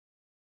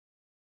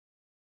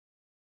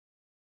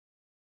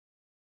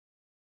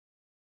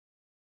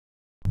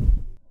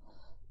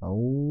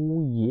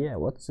Oh yeah,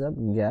 what's up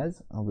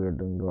guys? Hope you're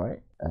doing great.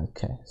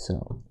 Okay,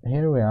 so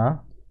here we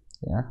are.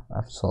 Yeah,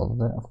 I've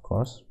solved it, of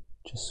course,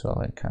 just so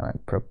I can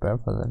prepare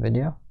for the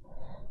video.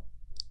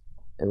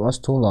 It was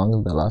too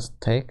long the last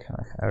take.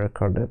 I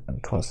recorded and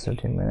it was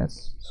 13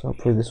 minutes, so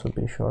hopefully this will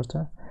be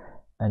shorter.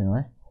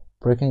 Anyway,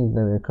 breaking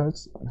the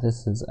records.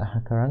 This is a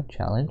Hackerrank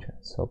challenge.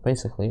 So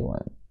basically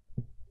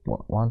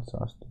what wants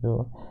us to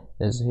do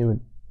is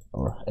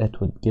it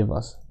would give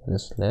us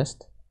this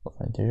list of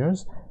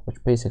integers,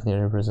 which basically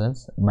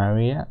represents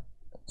Maria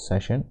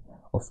session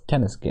of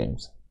tennis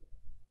games.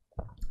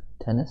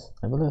 Tennis,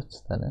 I believe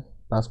it's tennis,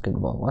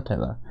 basketball,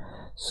 whatever.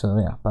 So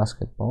yeah,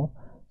 basketball.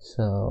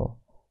 So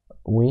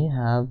we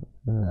have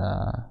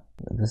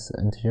this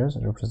integers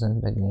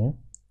represent the game.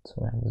 So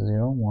we have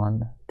 0,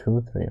 1,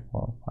 2, 3,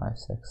 4, 5,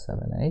 6,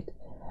 7, 8,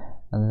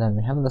 and then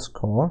we have the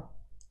score.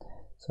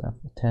 So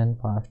 10,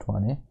 5,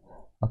 20.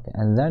 Okay,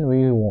 and then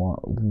we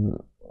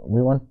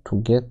want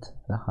to get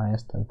the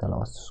highest and the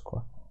lowest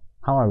score.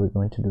 How are we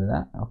going to do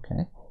that?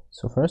 Okay,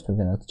 so first we're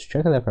going to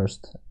check the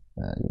first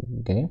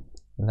game,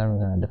 and then we're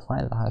going to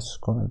define the highest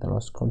score and the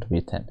lowest score to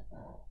be 10.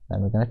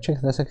 Then we're going to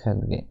check the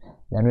second game.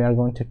 Then we are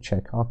going to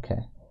check, okay,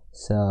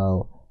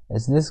 so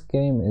is this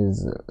game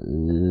is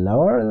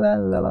lower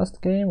than the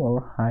last game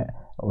or high,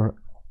 or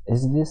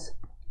is this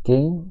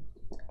game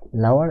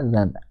lower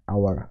than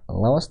our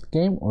lowest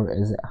game, or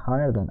is it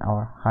higher than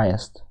our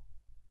highest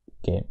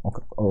game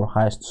or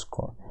highest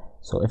score?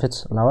 So if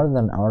it's lower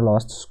than our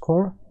lowest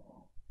score,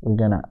 we're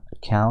gonna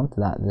count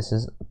that this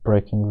is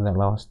breaking the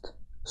lowest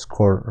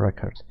score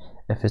record.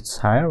 If it's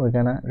higher, we're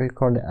gonna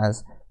record it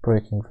as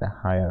breaking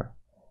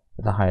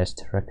the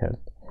highest record.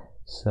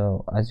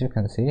 So as you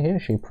can see here,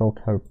 she broke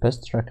her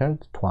best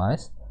record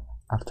twice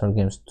after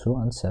games 2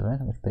 and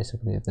 7, which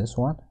basically is this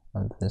one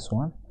and this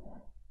one,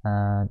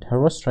 and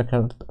her worst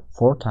record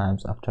 4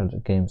 times after the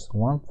games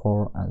 1,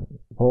 4,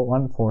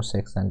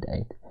 6, and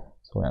 8.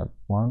 So we have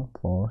 1,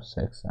 4,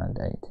 6, and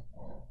 8.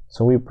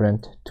 So we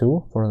print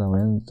 2 for the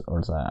wins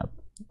or the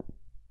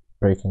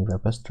breaking the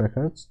best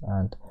records,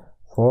 and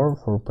 4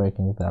 for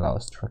breaking the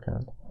lowest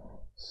record.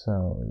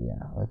 So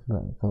yeah, let's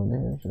go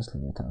there. Just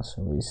let us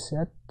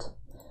reset,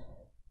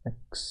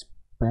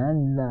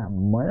 expand the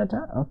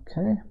monitor.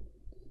 Okay,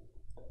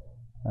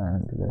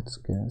 and let's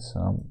get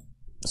some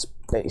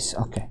space.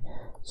 Okay,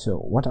 so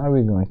what are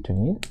we going to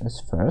need is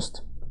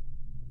first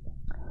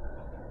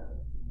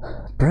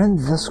print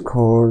the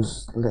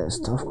scores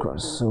list, of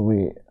course. So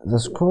the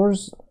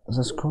scores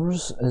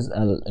is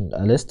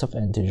a list of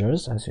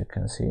integers, as you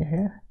can see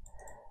here,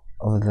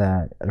 of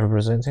the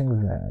representing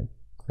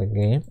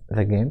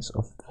the games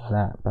of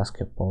the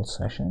basketball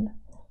session.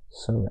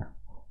 So yeah,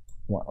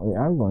 what we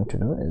are going to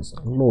do is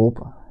loop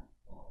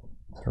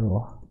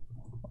through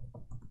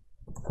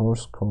for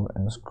score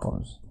and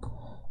scores.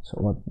 So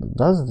what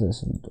does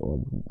this,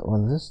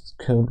 what this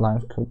line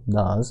of code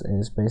does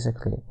is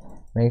basically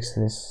makes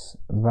this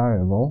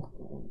variable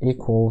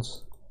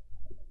equals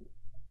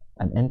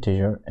an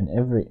integer in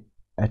every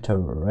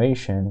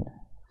iteration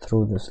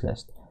through this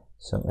list.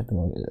 So it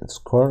will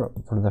score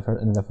for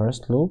in the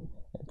first loop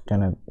it's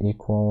gonna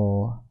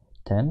equal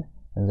 10,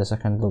 in the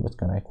second loop it's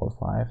gonna equal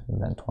 5,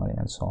 and then 20,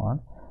 and so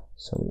on.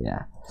 So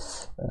yeah,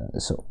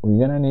 so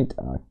we're gonna need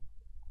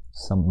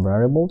some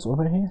variables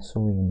over here. So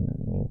we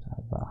need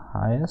the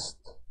highest.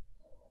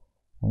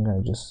 I'm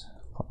gonna just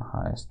put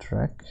highest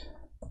rec,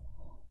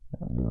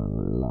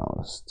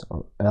 lowest,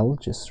 or L,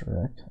 just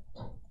rec.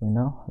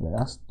 Let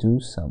us do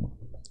some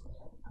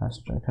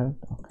highest record.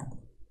 Okay,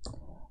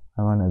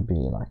 I want to be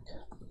like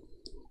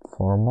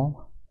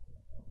formal.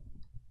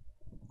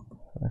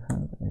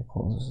 Record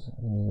equals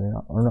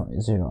 0, or no,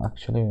 0.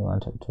 Actually, we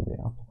want it to be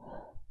okay.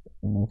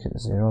 Make it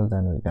 0,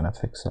 then we're gonna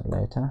fix it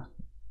later.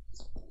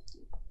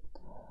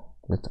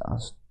 Let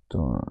us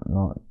do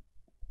not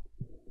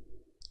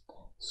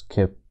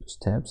skip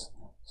steps.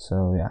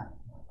 So yeah,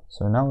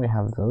 so now we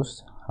have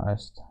those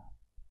highest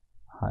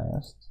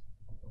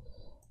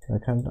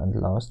record and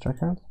lowest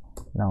record.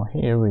 Now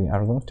here we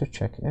are going to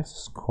check if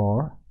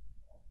score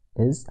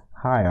is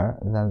higher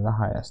than the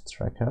highest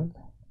record.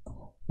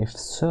 If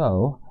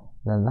so,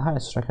 then the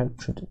highest record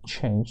should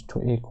change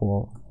to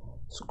equal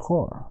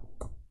score.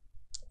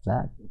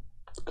 That's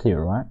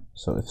clear, right?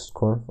 So if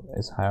score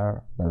is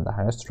higher than the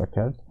highest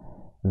record,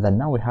 then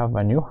now we have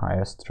a new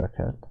highest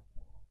record,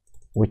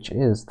 which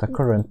is the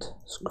current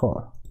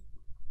score.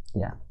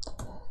 Yeah,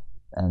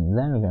 and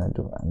then we're gonna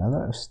do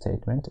another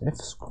statement. If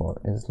score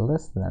is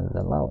less than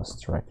the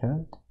lowest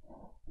record,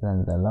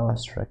 then the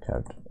lowest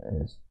record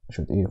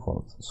should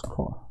equal the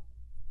score.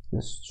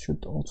 This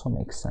should also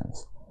make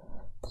sense.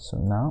 So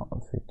now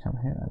if we come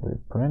here and we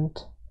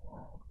print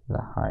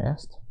the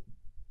highest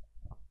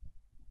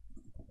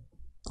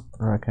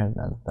record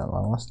and the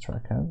lowest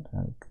record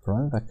and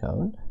run the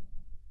code,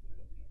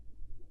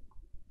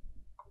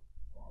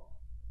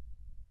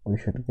 we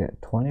should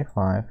get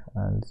 25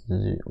 and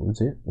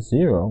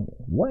 0.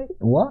 Wait,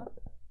 what?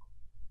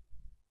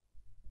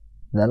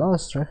 The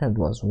lowest record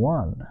was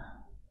 1.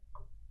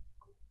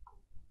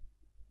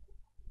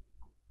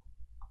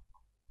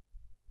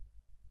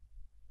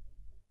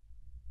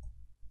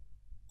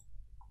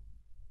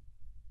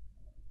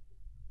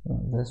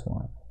 this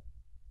one.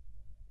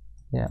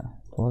 Yeah,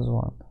 it was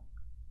 1.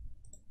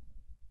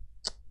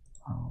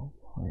 Oh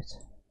wait.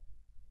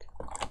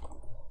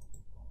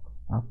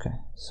 Okay,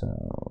 so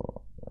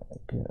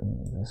give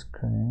me the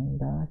screen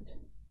back.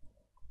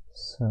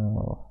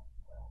 So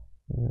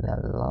the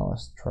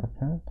lowest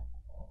record,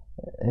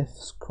 if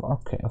score,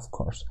 okay, of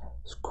course,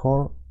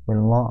 score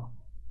will not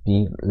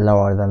be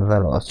lower than the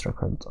lowest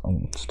record.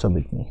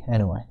 Stupid me.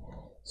 Anyway,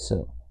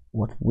 so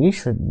what we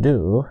should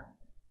do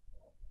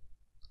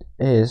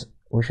is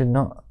we should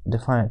not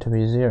define it to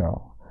be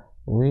 0.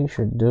 We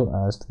should do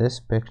as this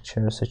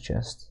picture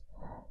suggests.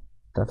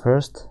 The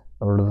first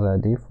or the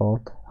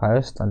default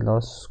highest and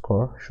lowest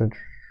score should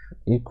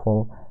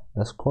equal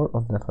the score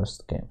of the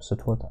first game. So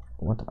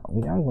what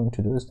we are going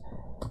to do is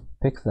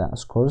pick the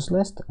scores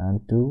list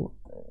and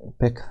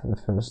pick the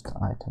first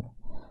item.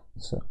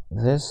 So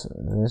this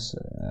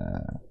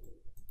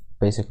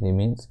basically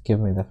means give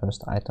me the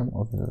first item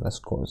of the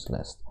scores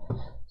list.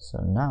 So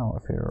now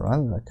if you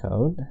run the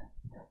code,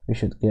 we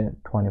should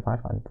get 25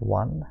 and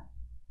 1.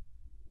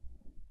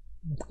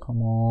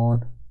 Come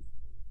on.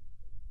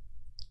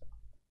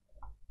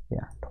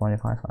 Yeah,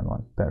 25 and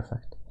 1.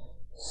 Perfect.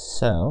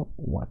 So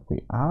what we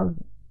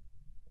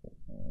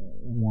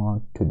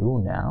want to do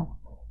now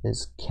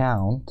is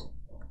count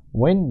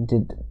when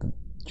did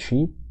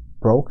she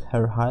broke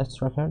her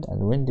highest record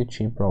and when did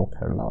she broke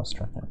her lowest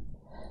record.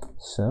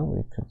 So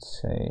we could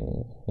say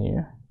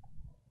here,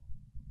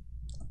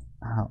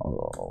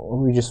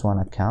 we just want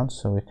to count,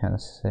 so we can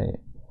say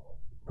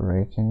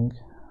breaking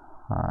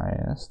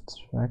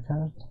highest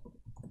record,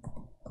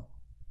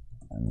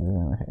 and we're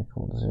going to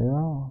equal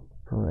 0.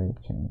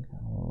 Breaking,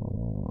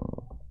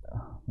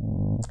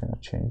 I'm gonna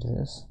change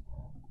this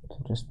to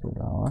just be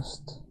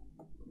lowest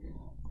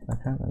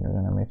record, and we're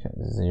gonna make it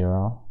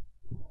 0.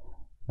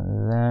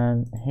 And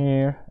then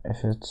here,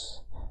 if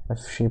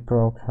she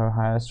broke her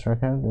highest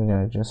record, we're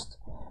gonna just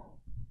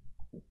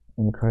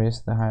increase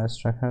the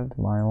highest record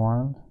by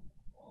 1,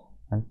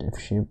 and if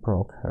she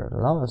broke her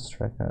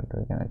lowest record,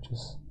 we're gonna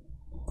just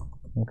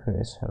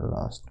increase her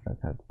lowest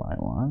record by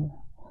 1.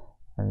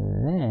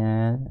 And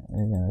then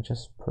we're gonna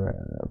just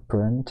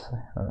print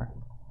her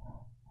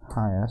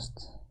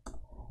highest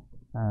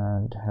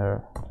and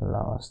her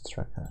lowest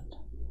record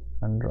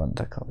and run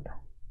the code.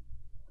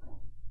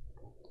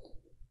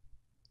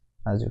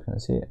 As you can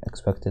see,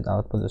 expected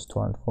output is 2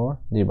 and 4,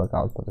 debug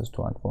output is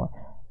 2 and 4.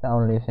 The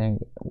only thing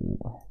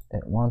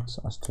it wants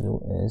us to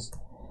do is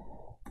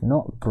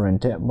not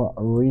print it but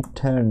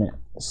return it,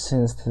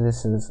 since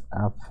this is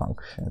a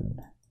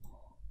function.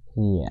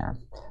 Yeah,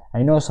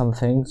 I know some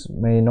things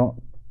may not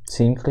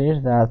seem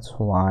clear, that's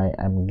why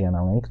I'm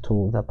gonna link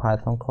to the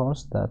Python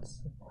course.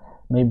 That's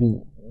maybe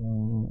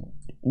you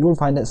will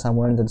find it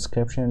somewhere in the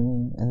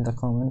description, in the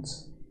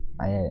comments.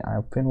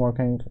 I've been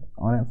working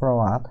on it for a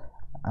while.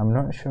 I'm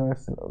not sure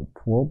if it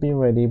will be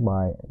ready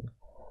by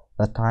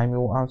the time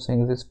you are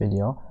seeing this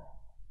video,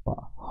 but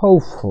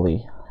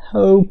hopefully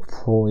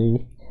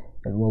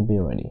it will be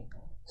ready.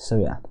 So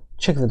yeah,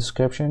 check the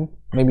description,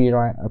 maybe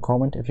write a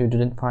comment if you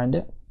didn't find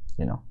it,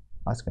 you know,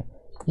 ask me,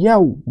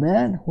 yo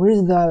man, where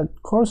is the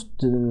course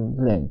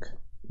link?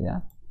 Yeah,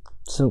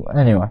 so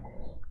anyway,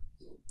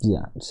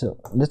 yeah, so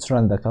let's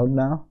run the code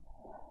now.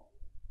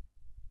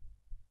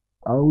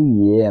 Oh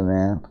yeah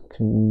man,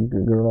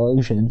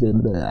 congratulations.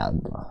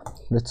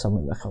 Let's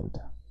submit the code.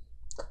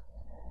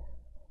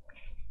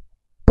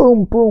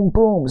 Boom boom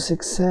boom,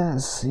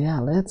 success. Yeah,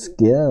 let's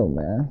go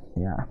man.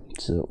 Yeah,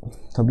 so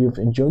hope you've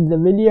enjoyed the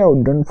video.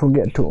 Don't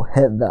forget to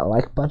hit that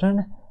like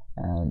button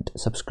and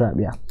subscribe.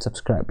 Yeah,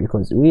 subscribe,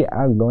 because we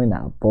are going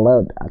to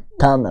upload a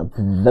ton of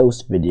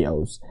those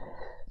videos,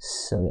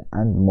 so yeah,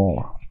 and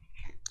more.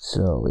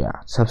 So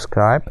yeah,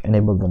 subscribe,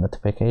 enable the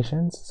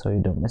notifications so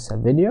you don't miss a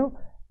video,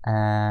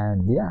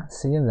 and yeah,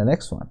 see you in the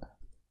next one.